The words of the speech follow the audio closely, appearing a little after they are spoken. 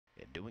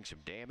doing some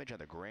damage on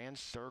the Grand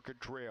Circuit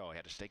Trail.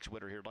 Had a stakes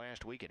winner here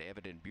last week at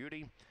Evident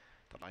Beauty.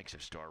 The likes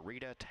of Star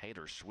Rita,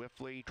 Taylor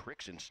Swiftly,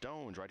 TRIX and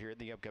Stones right here in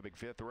the upcoming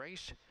 5th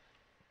race.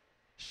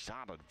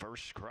 Solid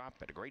first crop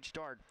and a great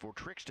start for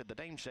TRIX to the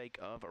namesake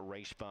of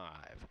race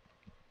 5.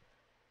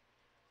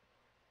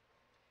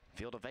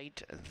 Field of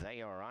 8,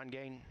 they are on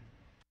gain.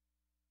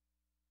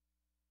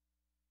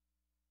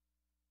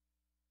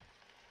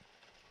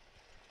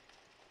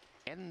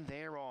 And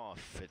they're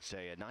off. It's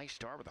a nice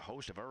start with a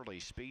host of early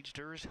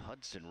speedsters.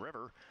 Hudson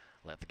River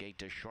left the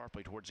gate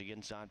sharply towards the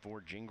inside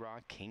for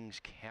Jingra. Kings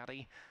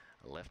County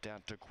left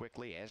out too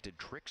quickly, as did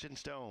TRIX and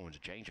Stones. A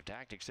change of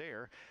tactics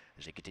there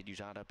as he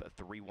continues on up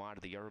 3 wide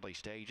of the early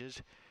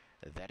stages.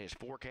 That is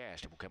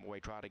Forecast. It will come away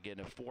trot again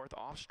 4th.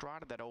 Off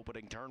stride of that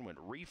opening turn went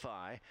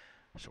Refi.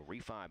 So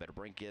Refi better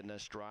bring in a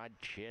stride.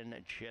 Chin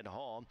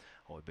Hall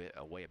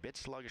away a bit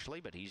sluggishly,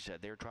 but he's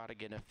there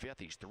trotting in 5th.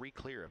 He's 3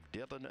 clear of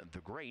Dylan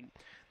the Great.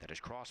 That is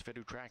CrossFit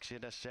who tracks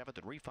in 7th,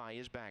 and Refi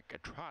is back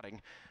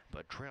trotting,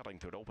 but trailing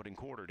through the opening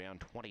quarter down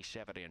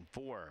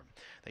 27-4.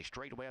 They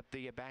straight away up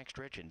the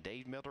backstretch, and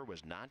Dave Miller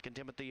was not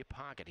content with the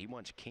pocket. He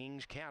wants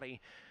Kings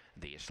County,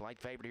 the slight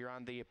favorite here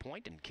on the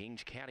point, and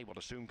Kings County will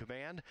assume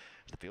command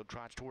as the field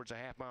trots towards a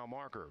half-mile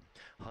marker.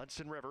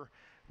 Hudson River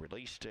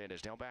released and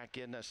is now back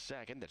in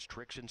 2nd. That's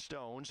TRIX and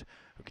Stones,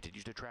 who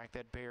continues to track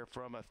that pair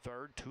from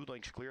 3rd. 2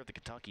 lengths clear of the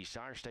Kentucky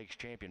Sire Stakes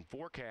champion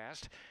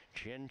Forecast.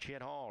 Chin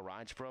Hall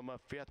rides from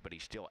 5th, but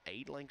he's still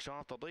 8 lengths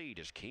off the lead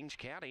as Kings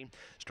County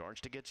starts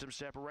to get some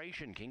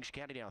separation. Kings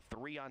County now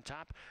 3 on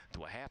top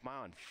to a half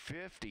mile and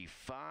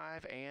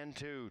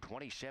 55-2,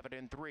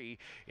 27-3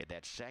 in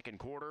that second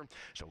quarter.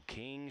 So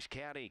Kings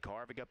County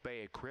carving up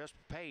a crisp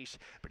pace,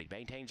 but he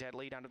maintains that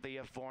lead onto the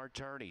far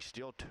turn. He's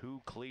still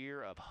 2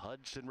 clear of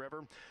Hudson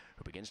River,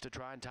 who begins to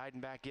try and tighten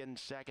back in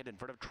 2nd in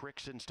front of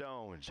TRIX and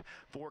Stones.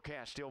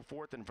 Forecast still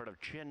 4th in front of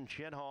Chin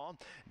Hall.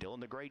 Dylan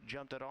the Great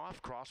jumped it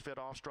off. CrossFit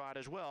off stride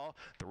as well.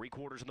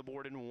 3/4 on the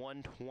board in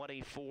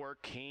 124.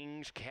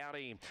 Kings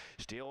County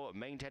still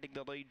maintaining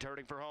the lead,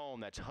 turning for home.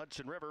 That's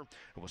Hudson River,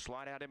 who will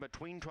slide out in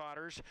between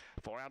trotters.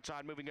 Far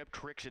outside moving up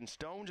TRIX and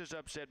Stones is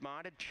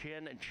upset-minded.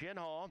 Chin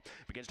Hall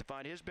begins to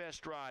find his best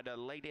stride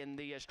late in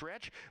the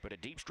stretch, but a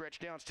deep stretch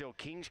down still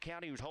Kings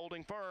County, who's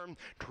holding firm.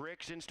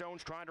 TRIX and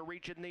Stones trying to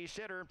reach in the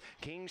center.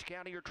 Kings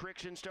County or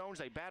TRIX and Stones,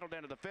 they battle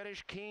down to the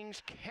finish.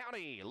 Kings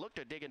County looked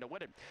to dig in to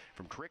win it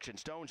from TRIX and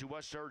Stones, who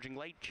was surging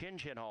late. Chin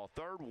Hall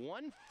 3rd,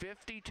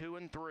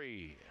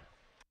 152-3.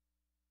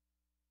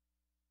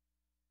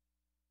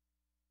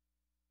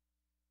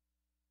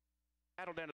 Battle down